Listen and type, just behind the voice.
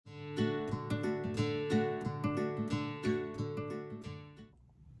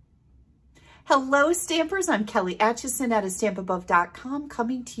Hello Stampers, I'm Kelly Acheson at AStampAbove.com,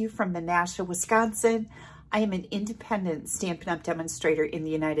 coming to you from Menasha, Wisconsin. I am an independent Stampin' Up! Demonstrator in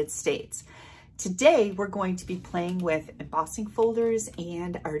the United States. Today we're going to be playing with embossing folders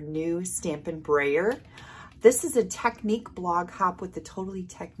and our new Stampin' Brayer. This is a technique blog hop with the Totally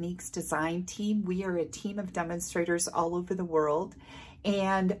Techniques design team. We are a team of demonstrators all over the world,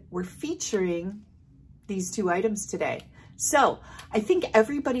 and we're featuring these two items today. So I think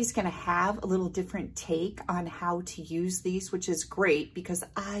everybody's going to have a little different take on how to use these, which is great because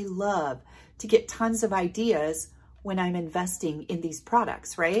I love to get tons of ideas when I'm investing in these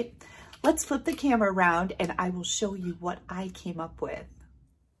products, right? Let's flip the camera around and I will show you what I came up with.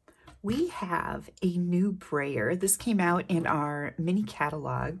 We have a new brayer. This came out in our mini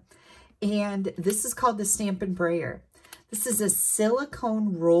catalog, and this is called the Stampin' Brayer. This is a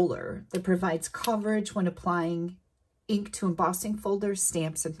silicone roller that provides coverage when applying ink to embossing folders,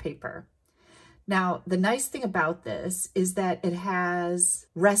 stamps, and paper. Now, the nice thing about this is that it has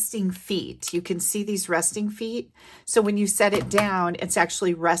resting feet. You can see these resting feet. So when you set it down, it's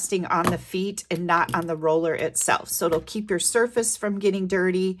actually resting on the feet and not on the roller itself. So it'll keep your surface from getting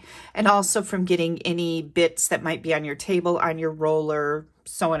dirty and also from getting any bits that might be on your table, on your roller,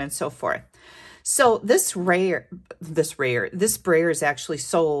 so on and so forth. So this brayer is actually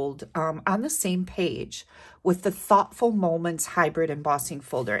sold on the same page with the Thoughtful Moments hybrid embossing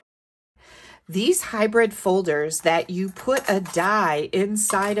folder. These hybrid folders that you put a die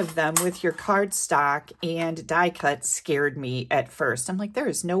inside of them with your cardstock and die cut scared me at first. I'm like, there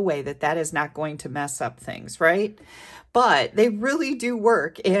is no way that that is not going to mess up things, right? But they really do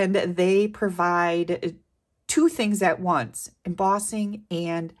work, and they provide two things at once, embossing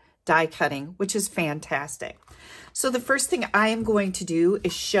and die cutting, which is fantastic. So the first thing I am going to do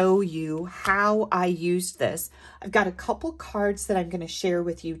is show you how I used this. I've got a couple cards that I'm going to share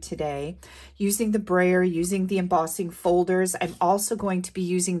with you today using the brayer, using the embossing folders. I'm also going to be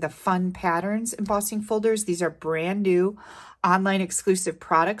using the Fun Patterns embossing folders. These are brand new online exclusive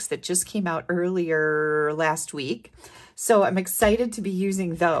products that just came out earlier last week. So I'm excited to be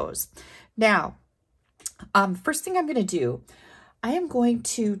using those. Now, first thing I'm going to do, I am going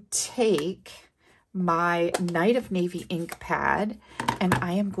to take my Night of Navy ink pad and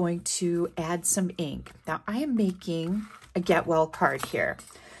I am going to add some ink. Now I am making a Get Well card here.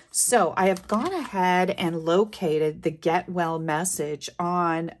 So I have gone ahead and located the Get Well message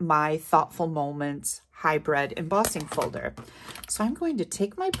on my Thoughtful Moments hybrid embossing folder. So I'm going to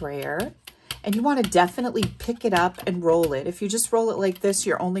take my brayer, and you want to definitely pick it up and roll it. If you just roll it like this,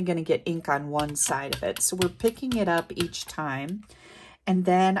 you're only going to get ink on one side of it. So we're picking it up each time. And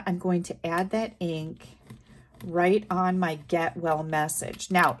then I'm going to add that ink right on my Get Well message.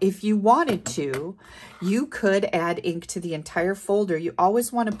 Now, if you wanted to, you could add ink to the entire folder. You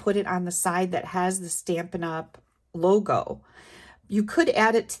always want to put it on the side that has the Stampin' Up! Logo. You could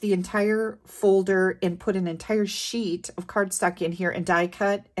add it to the entire folder and put an entire sheet of cardstock in here and die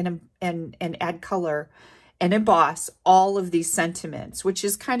cut and add color and emboss all of these sentiments, which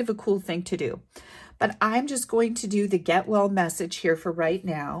is kind of a cool thing to do. But I'm just going to do the Get Well message here for right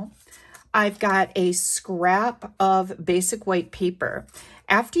now. I've got a scrap of basic white paper.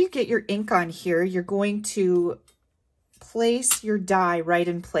 After you get your ink on here, you're going to place your die right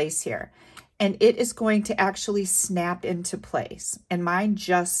in place here. And it is going to actually snap into place. And mine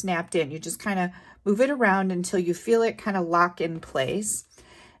just snapped in. You just kind of move it around until you feel it kind of lock in place.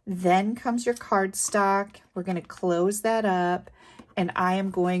 Then comes your cardstock. We're going to close that up. And I am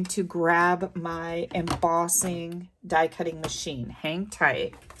going to grab my embossing die cutting machine. Hang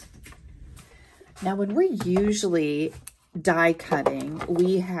tight. Now, when we're usually die cutting,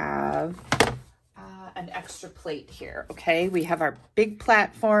 we have an extra plate here, okay? We have our big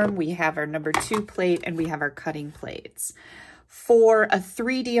platform, we have our #2 plate, and we have our cutting plates. For a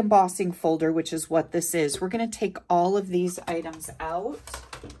 3D embossing folder, which is what this is, we're going to take all of these items out.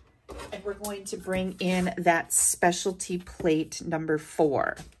 And we're going to bring in that specialty plate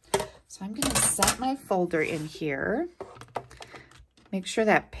 #4. So I'm going to set my folder in here. Make sure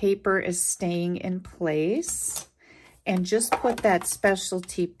that paper is staying in place. And just put that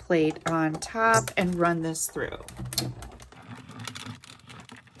specialty plate on top and run this through.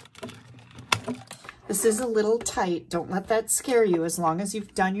 This is a little tight. Don't let that scare you. As long as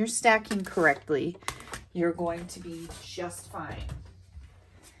you've done your stacking correctly, you're going to be just fine.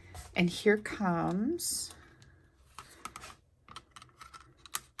 And here comes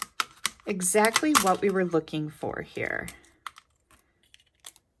exactly what we were looking for here.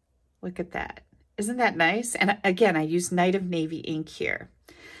 Look at that. Isn't that nice? And again, I use Night of Navy ink here.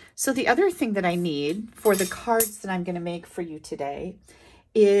 So the other thing that I need for the cards that I'm going to make for you today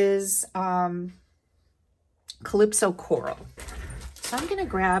is Calypso Coral. So I'm going to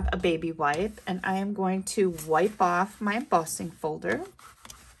grab a baby wipe and I am going to wipe off my embossing folder.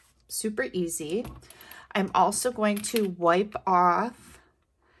 Super easy. I'm also going to wipe off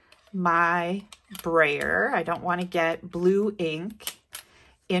my brayer. I don't want to get blue ink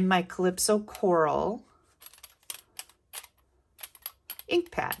in my Calypso Coral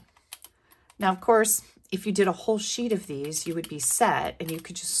ink pad. Now, of course, if you did a whole sheet of these, you would be set and you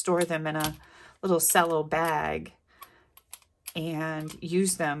could just store them in a little cello bag and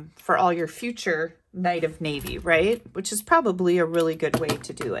use them for all your future Night of Navy, right? Which is probably a really good way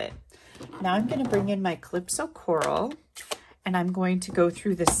to do it. Now I'm going to bring in my Calypso Coral and I'm going to go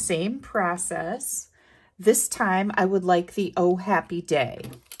through the same process. This time I would like the Oh Happy Day.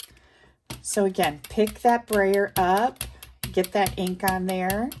 So again, pick that brayer up, get that ink on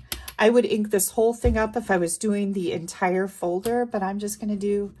there. I would ink this whole thing up if I was doing the entire folder, but I'm just going to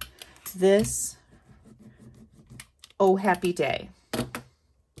do this Oh Happy Day.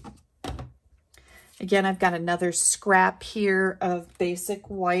 Again, I've got another scrap here of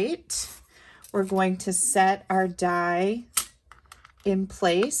basic white. We're going to set our die in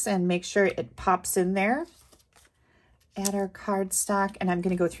place and make sure it pops in there. Add our cardstock, and I'm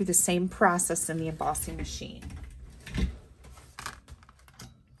going to go through the same process in the embossing machine.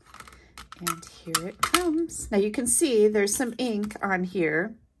 And here it comes. Now you can see there's some ink on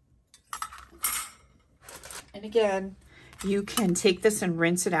here. And again, you can take this and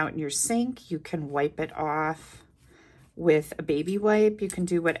rinse it out in your sink. You can wipe it off with a baby wipe. You can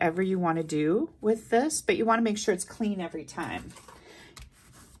do whatever you want to do with this, but you want to make sure it's clean every time.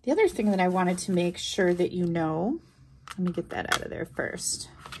 The other thing that I wanted to make sure that you know, let me get that out of there first,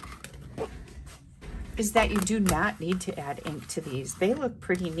 is that you do not need to add ink to these. They look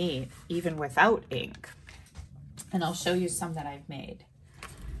pretty neat even without ink. And I'll show you some that I've made.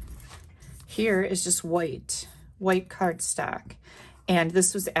 Here is just white cardstock. And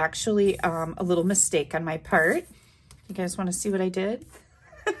this was actually a little mistake on my part. You guys want to see what I did?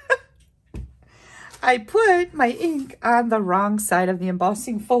 I put my ink on the wrong side of the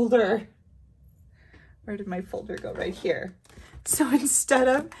embossing folder. Where did my folder go? Right here. So instead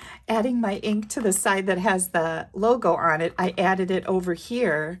of adding my ink to the side that has the logo on it, I added it over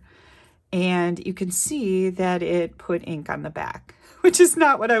here. And you can see that it put ink on the back, which is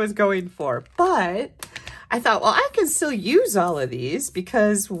not what I was going for. But I thought, well, I can still use all of these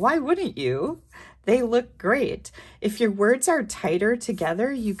because why wouldn't you? They look great. If your words are tighter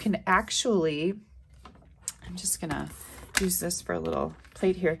together, you can actually, I'm just gonna use this for a little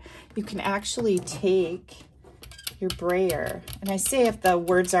plate here. You can actually take your brayer, and I say if the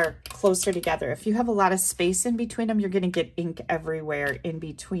words are closer together. If you have a lot of space in between them, you're gonna get ink everywhere in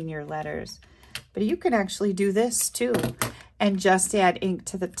between your letters. But you can actually do this too, and just add ink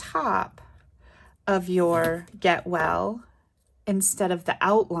to the top of your get well instead of the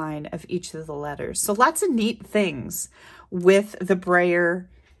outline of each of the letters. So lots of neat things with the brayer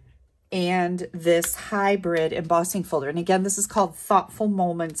and this hybrid embossing folder. And again, this is called Thoughtful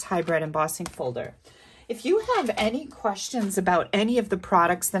Moments Hybrid Embossing Folder. If you have any questions about any of the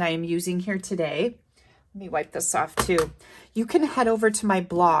products that I am using here today, let me wipe this off too. You can head over to my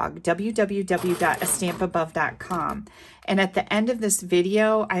blog, www.AStampAbove.com. And at the end of this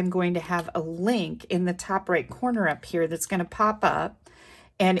video, I'm going to have a link in the top right corner up here that's going to pop up.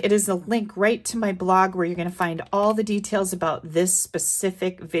 And it is a link right to my blog where you're going to find all the details about this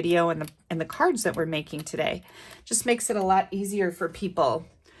specific video and the cards that we're making today. Just makes it a lot easier for people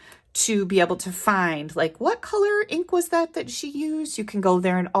to be able to find, like, what color ink was that she used? You can go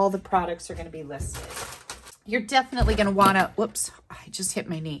there and all the products are going to be listed. You're definitely going to want to, whoops, I just hit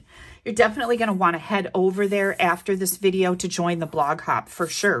my knee. You're definitely going to want to head over there after this video to join the blog hop for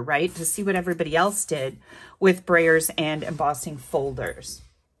sure, right? To see what everybody else did with brayers and embossing folders.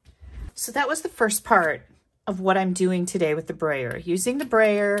 So that was the first part of what I'm doing today with the brayer, using the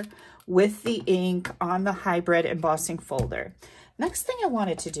brayer with the ink on the hybrid embossing folder. Next thing I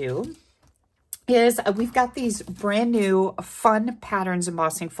wanted to do is we've got these brand new fun patterns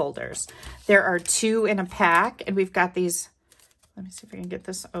embossing folders. There are 2 in a pack, and we've got these, let me see if I can get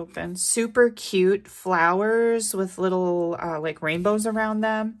this open, super cute flowers with little like rainbows around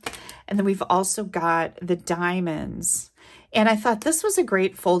them. And then we've also got the diamonds. And I thought this was a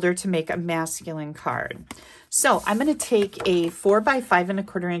great folder to make a masculine card. So I'm going to take a 4x5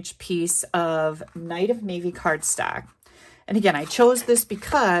 1/4 inch piece of Night of Navy cardstock. And again, I chose this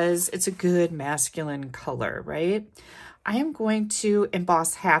because it's a good masculine color, right? I am going to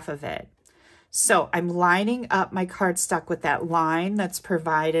emboss half of it. So I'm lining up my cardstock with that line that's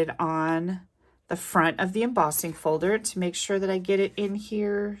provided on the front of the embossing folder to make sure that I get it in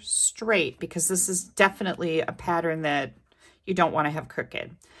here straight, because this is definitely a pattern that you don't want to have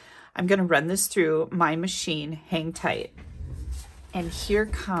crooked. I'm going to run this through my machine. Hang tight. And here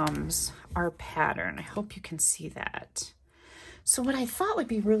comes our pattern. I hope you can see that. So what I thought would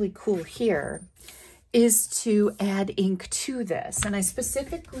be really cool here is to add ink to this. And I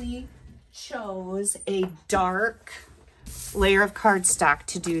specifically chose a dark layer of cardstock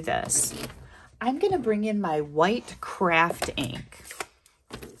to do this. I'm going to bring in my white craft ink.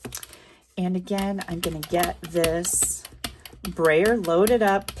 And again, I'm going to get this brayer loaded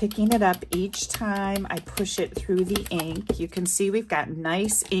up, picking it up each time I push it through the ink. You can see we've got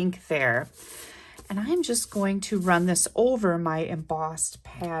nice ink there. And I'm just going to run this over my embossed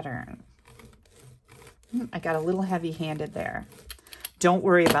pattern. I got a little heavy-handed there. Don't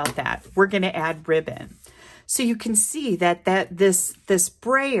worry about that. We're going to add ribbon. So you can see that this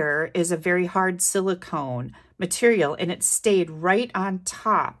brayer is a very hard silicone material, and it stayed right on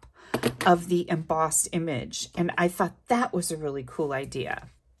top of the embossed image. And I thought that was a really cool idea.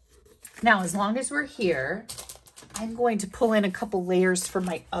 Now, as long as we're here, I'm going to pull in a couple layers for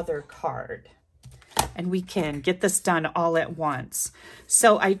my other card, and we can get this done all at once.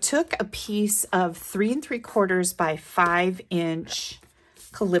 So I took a piece of 3 3/4 by 5-inch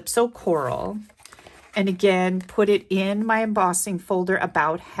Calypso Coral, and again, put it in my embossing folder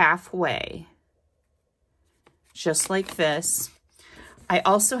about halfway, just like this. I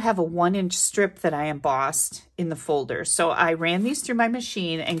also have a 1-inch strip that I embossed in the folder. So I ran these through my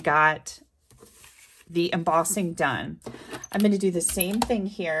machine and got the embossing done. I'm going to do the same thing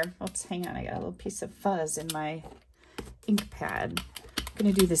here. Oops, hang on. I got a little piece of fuzz in my ink pad. I'm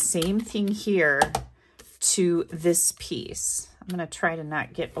going to do the same thing here to this piece. I'm going to try to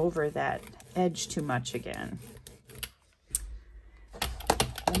not get over that edge too much again.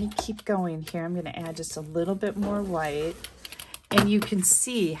 Let me keep going here. I'm going to add just a little bit more white. And you can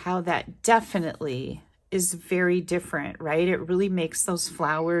see how that definitely is very different, right? It really makes those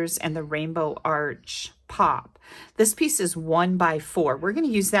flowers and the rainbow arch pop. This piece is 1 by 4. We're going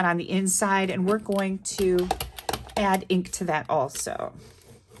to use that on the inside, and we're going to add ink to that also.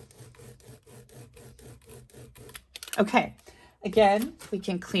 Okay, again, we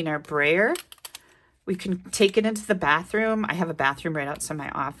can clean our brayer. We can take it into the bathroom. I have a bathroom right outside my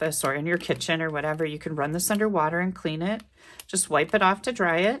office, or in your kitchen or whatever. You can run this under water and clean it. Just wipe it off to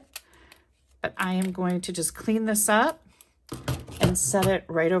dry it. But I am going to just clean this up and set it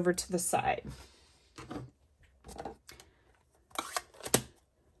right over to the side.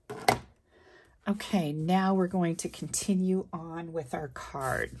 Okay, now we're going to continue on with our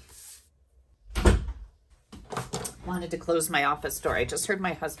card. Wanted to close my office door. I just heard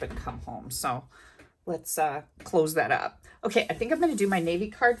my husband come home, so let's close that up. Okay, I think I'm going to do my navy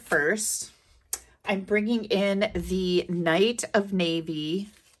card first. I'm bringing in the Night of Navy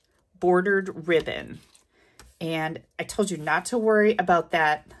bordered ribbon. And I told you not to worry about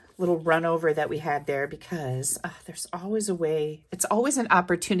that little run over that we had there, because there's always a way. It's always an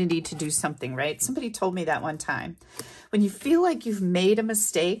opportunity to do something, right? Somebody told me that one time. When you feel like you've made a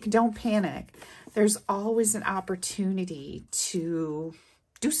mistake, don't panic. There's always an opportunity to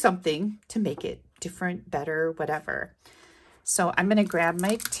do something to make it different, better, whatever. So I'm going to grab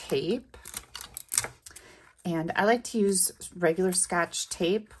my tape. And I like to use regular Scotch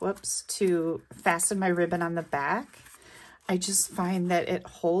tape, to fasten my ribbon on the back. I just find that it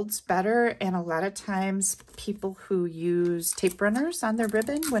holds better, and a lot of times people who use tape runners on their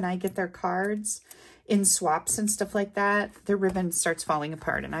ribbon, when I get their cards in swaps and stuff like that, their ribbon starts falling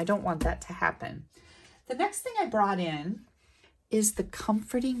apart, and I don't want that to happen. The next thing I brought in is the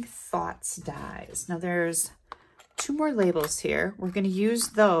Comforting Thoughts dies. Now there's 2 more labels here. We're going to use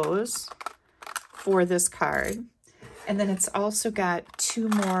those for this card. And then it's also got 2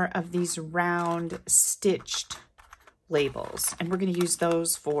 more of these round stitched labels, and we're going to use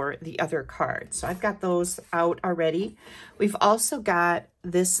those for the other card. So I've got those out already. We've also got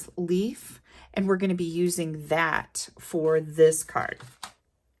this leaf, and we're going to be using that for this card.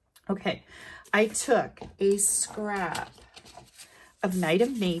 Okay, I took a scrap of Night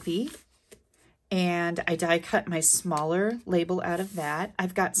of Navy, and I die cut my smaller label out of that.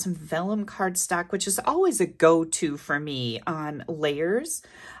 I've got some vellum cardstock, which is always a go-to for me on layers.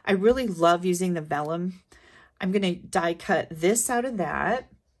 I really love using the vellum. I'm going to die cut this out of that.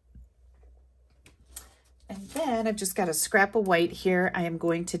 And then I've just got a scrap of white here. I am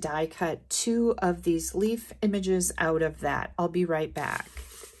going to die cut 2 of these leaf images out of that. I'll be right back.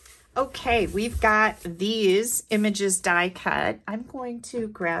 Okay, we've got these images die cut. I'm going to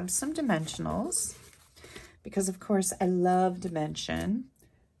grab some dimensionals because, of course, I love dimension.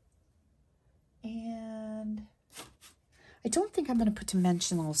 And I don't think I'm going to put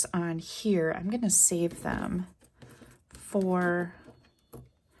dimensionals on here. I'm going to save them for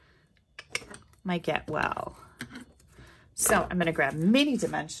my Get Well. So I'm going to grab mini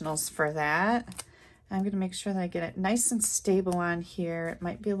dimensionals for that. I'm going to make sure that I get it nice and stable on here. It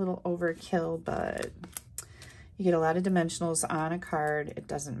might be a little overkill, but you get a lot of dimensionals on a card. It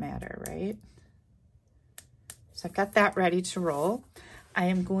doesn't matter, right? So I've got that ready to roll. I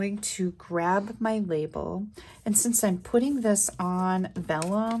am going to grab my label. And since I'm putting this on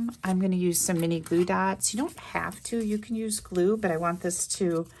vellum, I'm going to use some mini glue dots. You don't have to. You can use glue, but I want this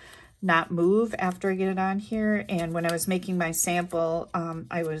to not move after I get it on here. And when I was making my sample,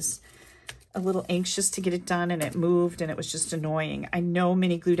 I was a little anxious to get it done and it moved and it was just annoying. I know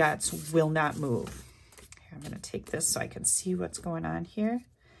mini glue dots will not move. Here, I'm going to take this so I can see what's going on here.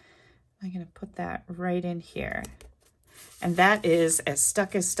 I'm going to put that right in here. And that is as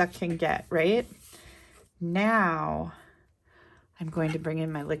stuck can get, right? Now I'm going to bring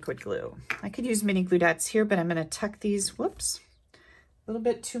in my liquid glue. I could use mini glue dots here, but I'm going to tuck these, whoops, a little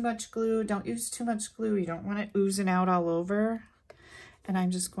bit too much glue. Don't use too much glue. You don't want it oozing out all over. And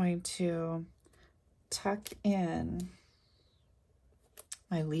I'm just going to tuck in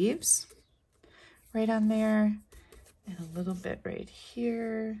my leaves right on there and a little bit right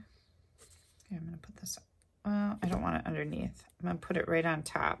here. Okay, I'm going to put this, well, I don't want it underneath. I'm going to put it right on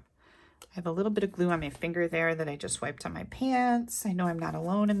top. I have a little bit of glue on my finger there that I just wiped on my pants. I know I'm not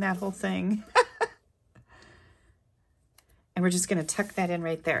alone in that whole thing. And we're just going to tuck that in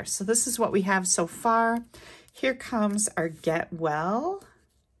right there. So this is what we have so far. Here comes our Get Well.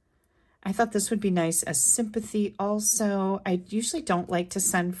 I thought this would be nice as sympathy also. I usually don't like to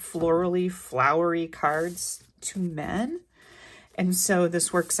send florally, flowery cards to men. And so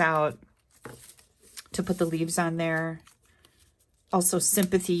this works out to put the leaves on there. Also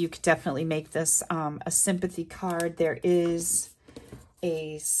sympathy, you could definitely make this a sympathy card. There is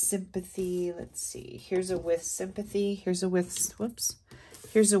a sympathy, let's see, here's a with sympathy, here's a with, whoops.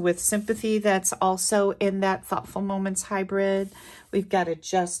 Here's a with sympathy that's also in that Thoughtful Moments hybrid. We've got a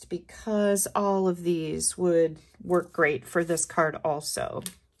just because. All of these would work great for this card also.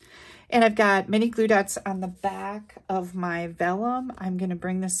 And I've got mini glue dots on the back of my vellum. I'm going to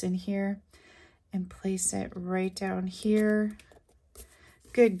bring this in here and place it right down here.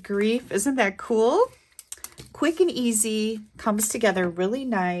 Good grief. Isn't that cool? Quick and easy. Comes together really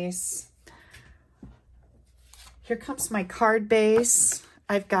nice. Here comes my card base.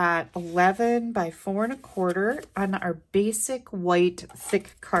 I've got 11 by 4 1/4 on our basic white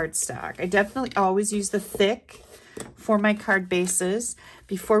thick cardstock. I definitely always use the thick for my card bases.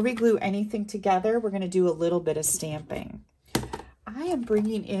 Before we glue anything together, we're going to do a little bit of stamping. I am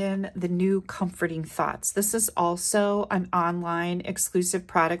bringing in the new Comforting Thoughts. This is also an online exclusive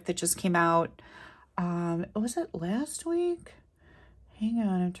product that just came out. Was it last week? Hang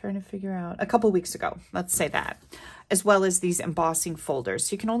on, I'm trying to figure out. A couple weeks ago, let's say that. As well as these embossing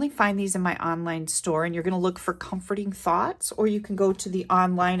folders. You can only find these in my online store, and you're going to look for Comforting Thoughts, or you can go to the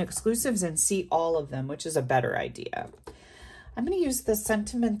online exclusives and see all of them, which is a better idea. I'm going to use the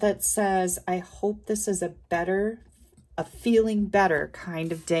sentiment that says, I hope this is a feeling better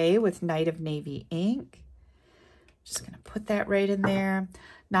kind of day with Night of Navy ink. Just going to put that right in there.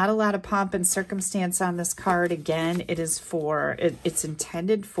 Not a lot of pomp and circumstance on this card. Again, it's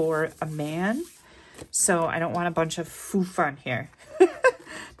intended for a man. So I don't want a bunch of foof on here.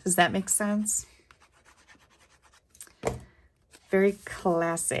 Does that make sense? Very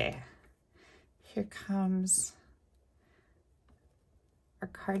classy. Here comes our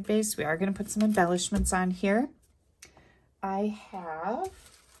card base. We are going to put some embellishments on here. I have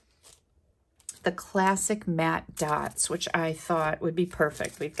the classic matte dots, which I thought would be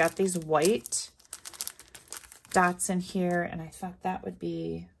perfect. We've got these white dots in here, and I thought that would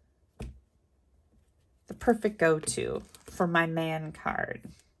be the perfect go-to for my man card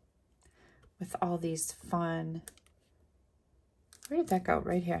with all these fun, where did that go?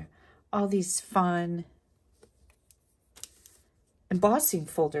 Right here. All these fun embossing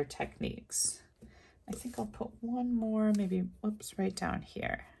folder techniques. I think I'll put one more, maybe, whoops, right down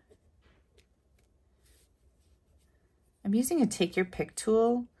here. I'm using a take your pick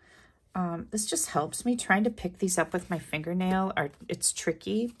tool. This just helps me. Trying to pick these up with my fingernail, it's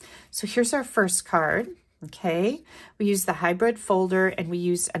tricky. So here's our first card, okay? We use the hybrid folder, and we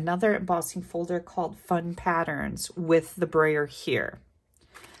use another embossing folder called Fun Patterns with the brayer here.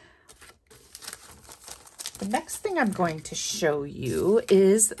 The next thing I'm going to show you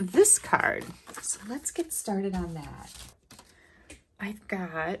is this card. So let's get started on that. I've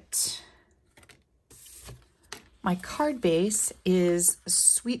got My card base is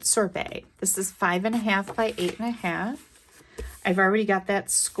Sweet Sorbet. This is 5.5 by 8.5. I've already got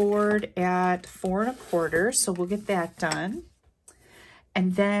that scored at 4 1/4, so we'll get that done.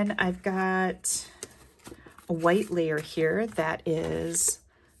 And then I've got a white layer here that is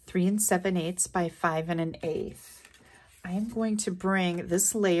 3 7/8 by 5 1/8. I am going to bring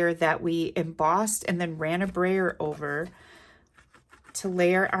this layer that we embossed and then ran a brayer over to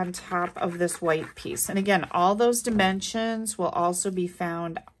layer on top of this white piece. And again, all those dimensions will also be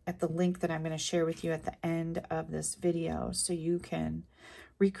found at the link that I'm going to share with you at the end of this video, so you can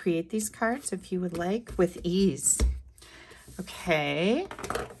recreate these cards if you would like with ease. Okay,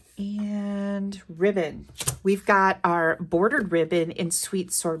 and ribbon. We've got our bordered ribbon in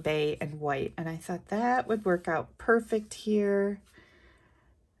Sweet Sorbet and white, and I thought that would work out perfect here.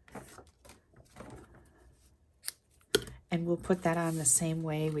 And we'll put that on the same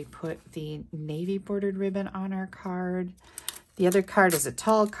way we put the navy bordered ribbon on our card. The other card is a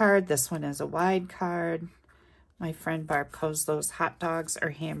tall card. This one is a wide card. My friend Barb calls those hot dogs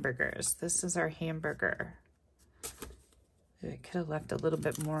or hamburgers. This is our hamburger. I could have left a little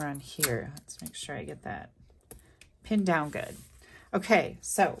bit more on here. Let's make sure I get that pinned down good. Okay,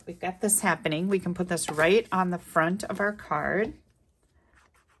 so we've got this happening. We can put this right on the front of our card.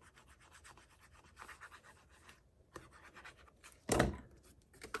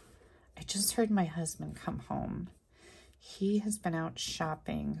 I just heard my husband come home. He has been out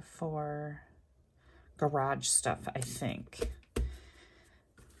shopping for garage stuff, I think.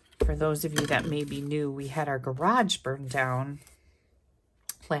 For those of you that may be new, we had our garage burned down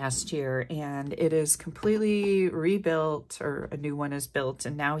last year, and it is completely rebuilt, or a new one is built,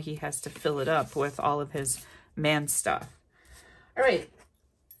 and now he has to fill it up with all of his man stuff. All right.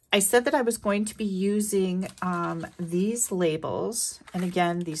 I said that I was going to be using these labels. And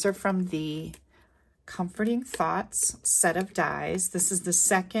again, these are from the Comforting Thoughts set of dies. This is the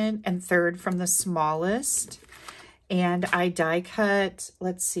second and third from the smallest. And I die cut,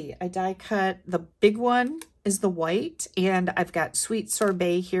 let's see, I die cut, the big one is the white. And I've got Sweet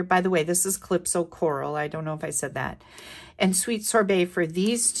Sorbet here. By the way, this is Calypso Coral. I don't know if I said that. And Sweet Sorbet for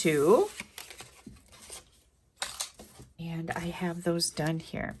these two. And I have those done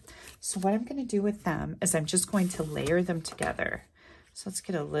here. So what I'm going to do with them is I'm just going to layer them together. So let's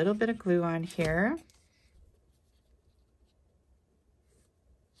get a little bit of glue on here.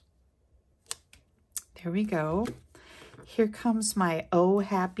 There we go. Here comes my Oh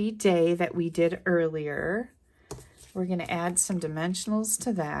Happy Day that we did earlier. We're going to add some dimensionals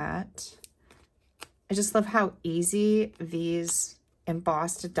to that. I just love how easy these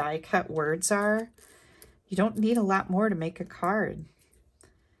embossed die cut words are. You don't need a lot more to make a card.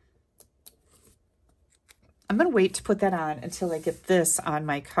 I'm going to wait to put that on until I get this on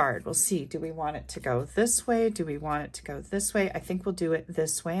my card. We'll see. Do we want it to go this way? Do we want it to go this way? I think we'll do it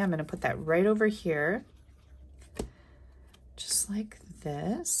this way. I'm going to put that right over here. Just like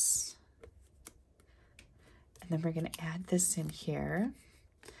this. And then we're going to add this in here.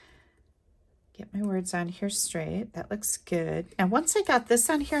 Get my words on here straight. That looks good. And once I got this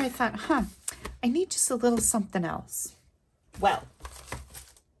on here, I thought, I need just a little something else. Well,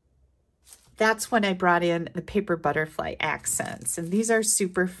 that's when I brought in the paper butterfly accents. And these are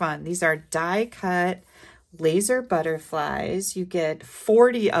super fun. These are die cut laser butterflies. You get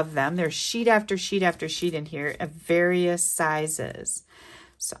 40 of them. There's sheet after sheet after sheet in here of various sizes.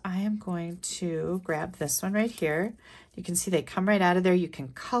 So I am going to grab this one right here. You can see they come right out of there. You can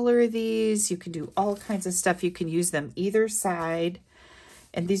color these. You can do all kinds of stuff. You can use them either side.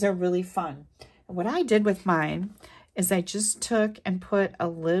 And these are really fun. And what I did with mine is I just took and put a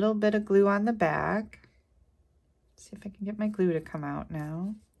little bit of glue on the back. See if I can get my glue to come out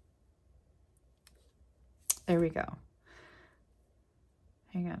now. There we go.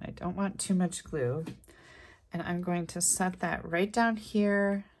 Hang on, I don't want too much glue. And I'm going to set that right down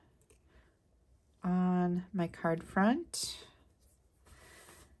here on my card front.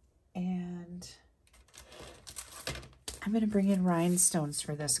 And I'm going to bring in rhinestones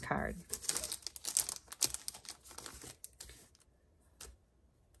for this card.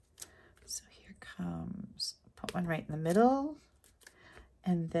 So here comes, put one right in the middle,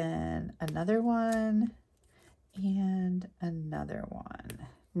 and then another one, and another one.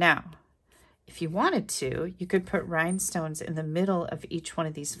 Now, if you wanted to, you could put rhinestones in the middle of each one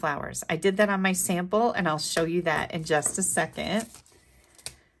of these flowers. I did that on my sample, and I'll show you that in just a second.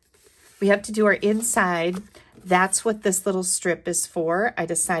 We have to do our inside. That's what this little strip is for. I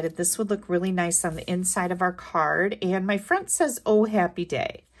decided this would look really nice on the inside of our card. And my front says, Oh Happy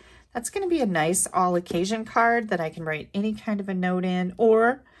Day. That's going to be a nice all occasion card that I can write any kind of a note in,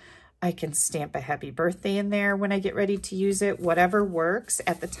 or I can stamp a happy birthday in there when I get ready to use it, whatever works.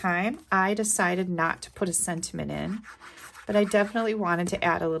 At the time, I decided not to put a sentiment in, but I definitely wanted to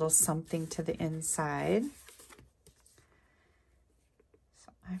add a little something to the inside.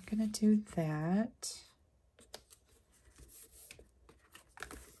 So I'm gonna do that.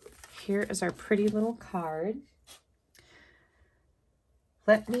 Here is our pretty little card.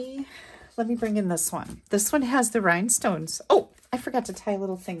 Let me bring in this one. This one has the rhinestones. Oh, I forgot to tie a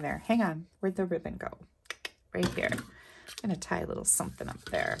little thing there. Hang on, where'd the ribbon go? Right here. I'm gonna tie a little something up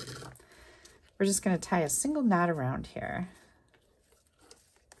there. We're just gonna tie a single knot around here.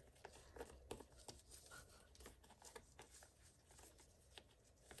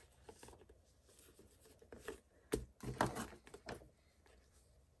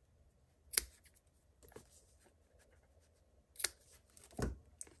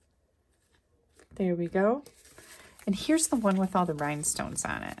 There we go. And here's the one with all the rhinestones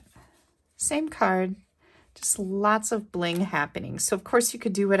on it. Same card, just lots of bling happening. So of course you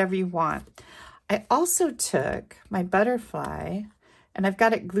could do whatever you want. I also took my butterfly and I've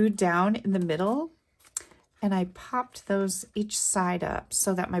got it glued down in the middle, and I popped those each side up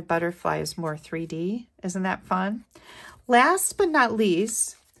so that my butterfly is more 3D. Isn't that fun? Last but not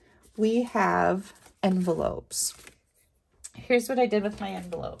least, we have envelopes. Here's what I did with my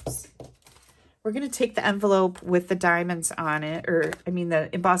envelopes. We're going to take the envelope with the diamonds on it, or I mean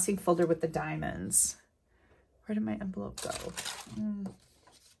the embossing folder with the diamonds. Where did my envelope go?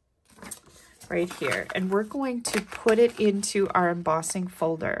 Right here. And we're going to put it into our embossing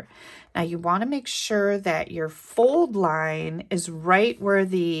folder. Now you want to make sure that your fold line is right where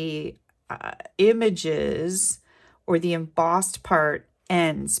the images or the embossed part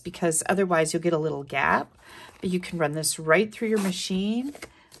ends, because otherwise you'll get a little gap. But you can run this right through your machine.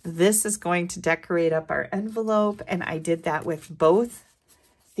 This is going to decorate up our envelope, and I did that with both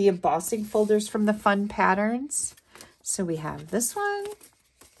the embossing folders from the Fun Patterns. So we have this one,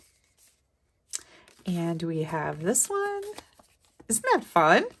 and we have this one. Isn't that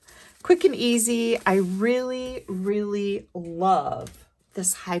fun? Quick and easy. I really, really love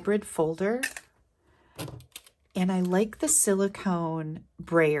this hybrid folder. And I like the silicone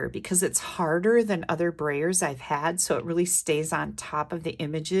brayer because it's harder than other brayers I've had, so it really stays on top of the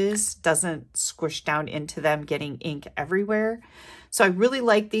images, doesn't squish down into them, getting ink everywhere. So I really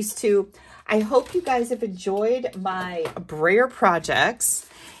like these two. I hope you guys have enjoyed my brayer projects.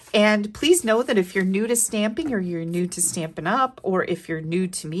 And please know that if you're new to stamping, or you're new to Stampin' Up, or if you're new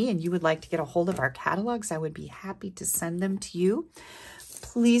to me and you would like to get a hold of our catalogs, I would be happy to send them to you.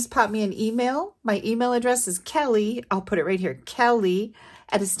 Please pop me an email. My email address is Kelly. I'll put it right here,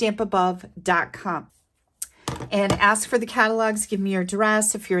 Kelly@AStampAbove.com. And ask for the catalogs. Give me your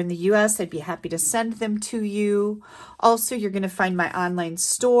address. If you're in the US, I'd be happy to send them to you. Also, you're going to find my online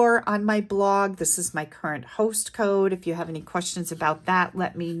store on my blog. This is my current host code. If you have any questions about that,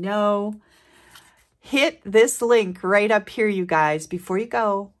 let me know. Hit this link right up here, you guys. Before you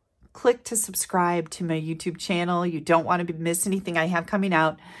go, click to subscribe to my YouTube channel. You don't want to miss anything I have coming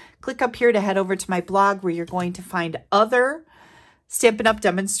out. Click up here to head over to my blog, where you're going to find other Stampin' Up!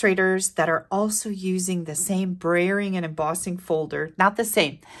 Demonstrators that are also using the same brayering and embossing folder. Not the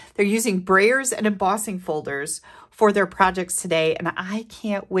same. They're using brayers and embossing folders for their projects today, and I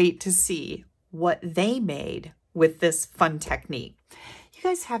can't wait to see what they made with this fun technique. You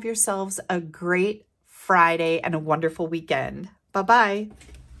guys have yourselves a great Friday and a wonderful weekend. Bye-bye.